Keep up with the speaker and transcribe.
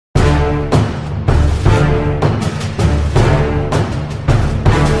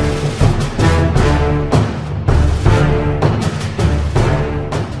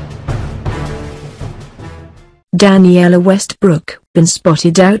Danniella Westbrook, been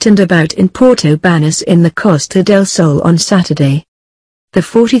spotted out and about in Porto Banús in the Costa del Sol on Saturday. The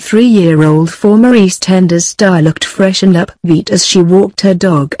 43-year-old former EastEnders star looked fresh and upbeat as she walked her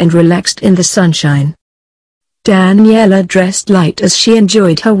dog and relaxed in the sunshine. Danniella dressed light as she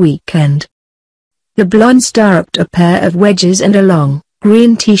enjoyed her weekend. The blonde star rocked a pair of wedges and a long,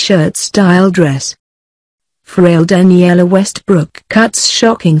 green t-shirt style dress. Frail Danniella Westbrook cuts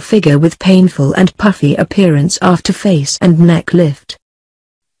shocking figure with painful and puffy appearance after face and neck lift.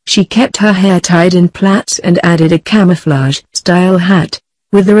 She kept her hair tied in plaits and added a camouflage-style hat,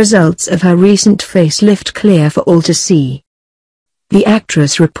 with the results of her recent facelift clear for all to see. The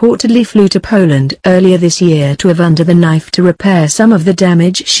actress reportedly flew to Poland earlier this year to have under the knife to repair some of the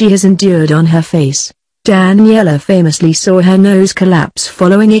damage she has endured on her face. Danniella famously saw her nose collapse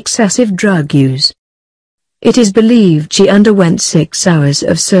following excessive drug use. It is believed she underwent 6 hours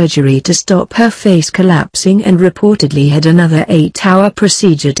of surgery to stop her face collapsing and reportedly had another 8-hour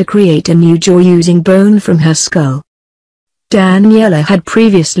procedure to create a new jaw using bone from her skull. Danniella had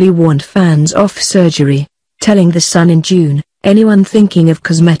previously warned fans off surgery, telling The Sun in June, "Anyone thinking of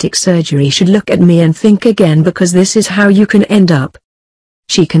cosmetic surgery should look at me and think again because this is how you can end up."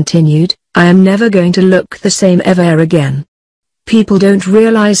 She continued, "I am never going to look the same ever again. People don't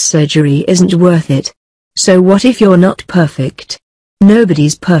realize surgery isn't worth it. So what if you're not perfect?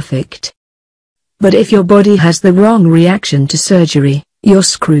 Nobody's perfect. But if your body has the wrong reaction to surgery, you're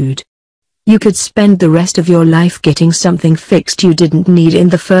screwed. You could spend the rest of your life getting something fixed you didn't need in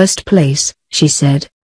the first place," she said.